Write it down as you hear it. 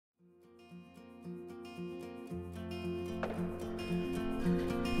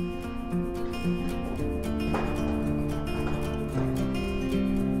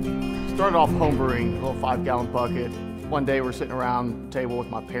started off homebrewing, a little 5-gallon bucket. One day we're sitting around the table with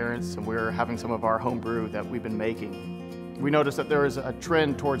my parents and we're having some of our homebrew that we've been making. We noticed that there was a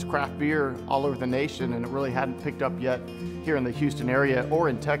trend towards craft beer all over the nation, and it really hadn't picked up yet here in the Houston area or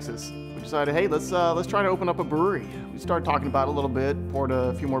in Texas. We decided, hey, let's try to open up a brewery. We started talking about it a little bit, poured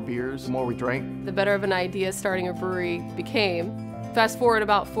a few more beers, the more we drank. The better of an idea starting a brewery became. Fast forward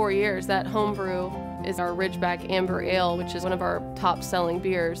about 4 years, that homebrew is our Ridgeback Amber Ale, which is one of our top selling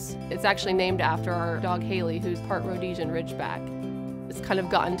beers. It's actually named after our dog Haley, who's part Rhodesian Ridgeback. It's kind of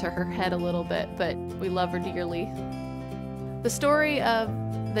gotten to her head a little bit, but we love her dearly. The story of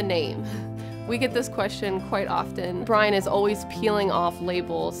the name. We get this question quite often. Brian is always peeling off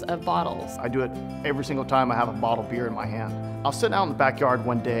labels of bottles. I do it every single time I have a bottle of beer in my hand. I was sitting out in the backyard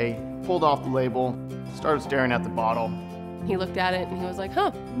one day, pulled off the label, started staring at the bottle. He looked at it and he was like,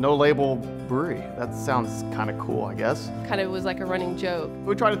 huh. No label brewery. That sounds kind of cool, I guess. Kind of was like a running joke.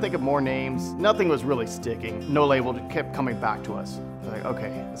 We tried to think of more names. Nothing was really sticking. No Label kept coming back to us. Like, okay,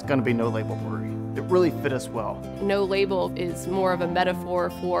 it's gonna be No Label Brewery. It really fit us well. No Label is more of a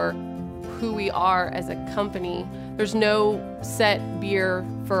metaphor for who we are as a company. There's no set beer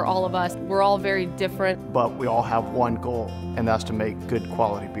for all of us. We're all very different. But we all have one goal, and that's to make good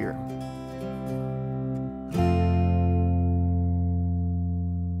quality beer.